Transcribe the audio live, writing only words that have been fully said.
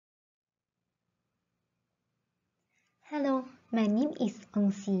Hello, my name is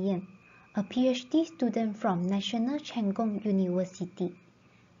Yen, a PhD student from National Cheng University.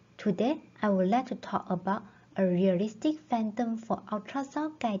 Today, I would like to talk about a realistic phantom for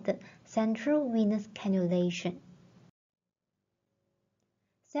ultrasound-guided central venous cannulation.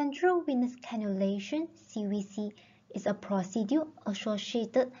 Central venous cannulation (CVC) is a procedure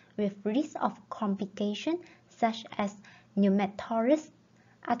associated with risk of complications such as pneumothorax,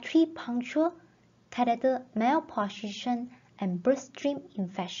 artery puncture, catheter malposition, and bloodstream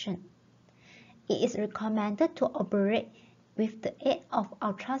infection. It is recommended to operate with the aid of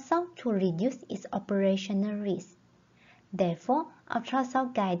ultrasound to reduce its operational risk. Therefore,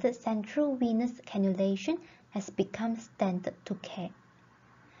 ultrasound-guided central venous cannulation has become standard of care.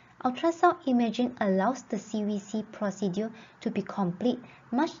 Ultrasound imaging allows the CVC procedure to be complete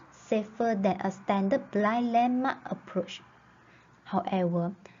much safer than a standard blind landmark approach.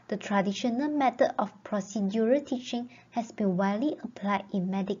 However, the traditional method of procedural teaching has been widely applied in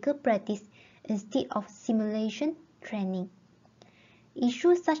medical practice instead of simulation training.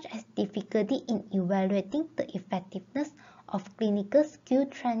 Issues such as difficulty in evaluating the effectiveness of clinical skill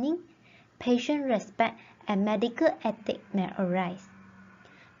training, patient respect, and medical ethics may arise.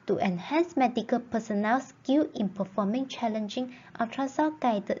 To enhance medical personnel's skill in performing challenging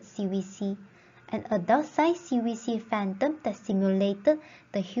ultrasound-guided CVC, an adult-sized CVC phantom that simulated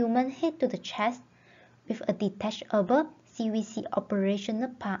the human head to the chest with a detachable CVC operational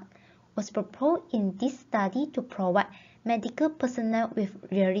part was proposed in this study to provide medical personnel with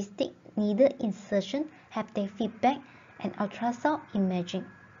realistic needle insertion, haptic feedback, and ultrasound imaging.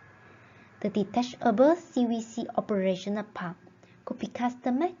 The detachable CVC operational part could be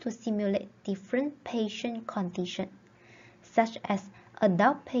customized to simulate different patient conditions, such as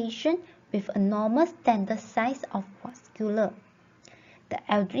adult patients with a normal standard size of vascular,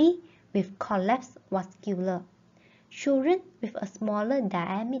 the elderly with collapsed vascular, children with a smaller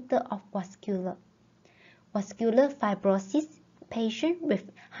diameter of vascular fibrosis, patients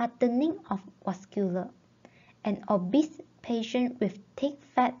with hardening of vascular, and obese patients with thick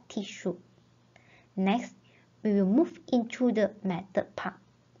fat tissue. Next, we will move into the method part.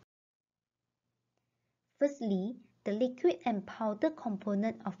 Firstly, the liquid and powder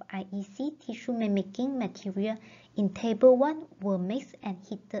component of IEC tissue mimicking material in Table 1 were mixed and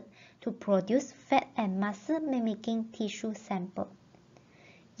heated to produce fat and muscle mimicking tissue sample.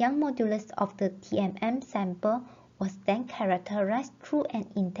 Young modulus of the TMM sample was then characterized through an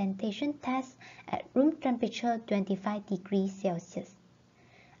indentation test at room temperature 25 degrees Celsius.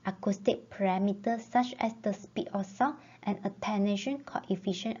 Acoustic parameters such as the speed of sound and attenuation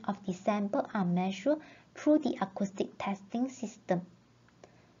coefficient of the sample are measured through the acoustic testing system.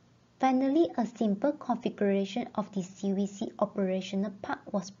 Finally, a simple configuration of the CVC operational part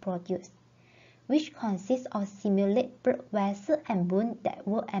was produced, which consists of simulated blood vessels and bone that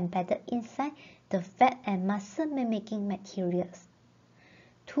were embedded inside the fat and muscle mimicking materials.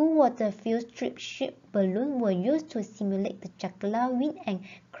 Two water-filled strip-shaped balloons were used to simulate the jugular vein and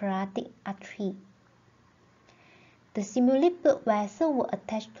carotid artery. The simulated blood vessels were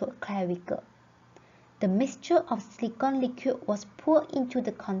attached to a clavicle. The mixture of silicone liquid was poured into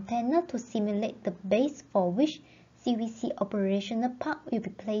the container to simulate the base for which CVC operational part will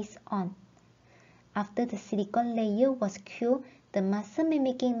be placed on. After the silicone layer was cured, the muscle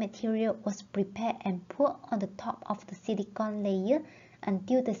mimicking material was prepared and poured on the top of the silicone layer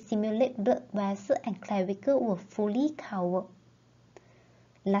until the simulated blood vessel and clavicle were fully covered.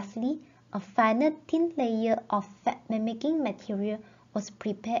 Lastly, a final thin layer of fat mimicking material was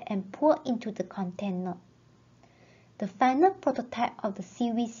prepared and poured into the container. The final prototype of the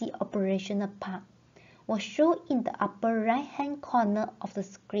CVC operational part was shown in the upper right-hand corner of the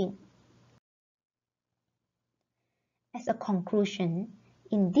screen. As a conclusion,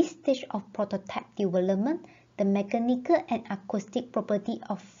 in this stage of prototype development, the mechanical and acoustic properties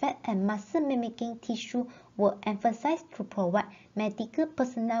of fat and muscle mimicking tissue were emphasized to provide medical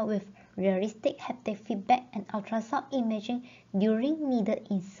personnel with realistic haptic feedback and ultrasound imaging during needle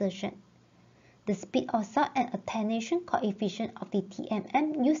insertion. The speed of sound and attenuation coefficient of the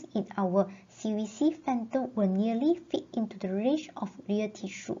TMM used in our CVC phantom will nearly fit into the range of real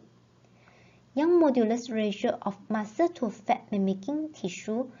tissue. Young modulus ratio of muscle to fat mimicking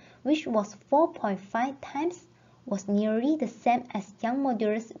tissue, which was 4.5 times, was nearly the same as young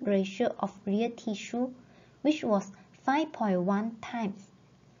modulus ratio of real tissue, which was 5.1 times.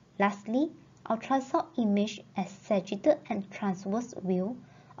 Lastly, ultrasound image as sagittal and transverse view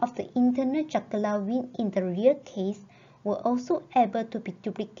of the internal jugular vein in the real case were also able to be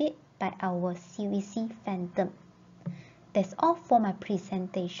duplicated by our CVC phantom. That's all for my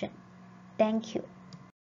presentation. Thank you.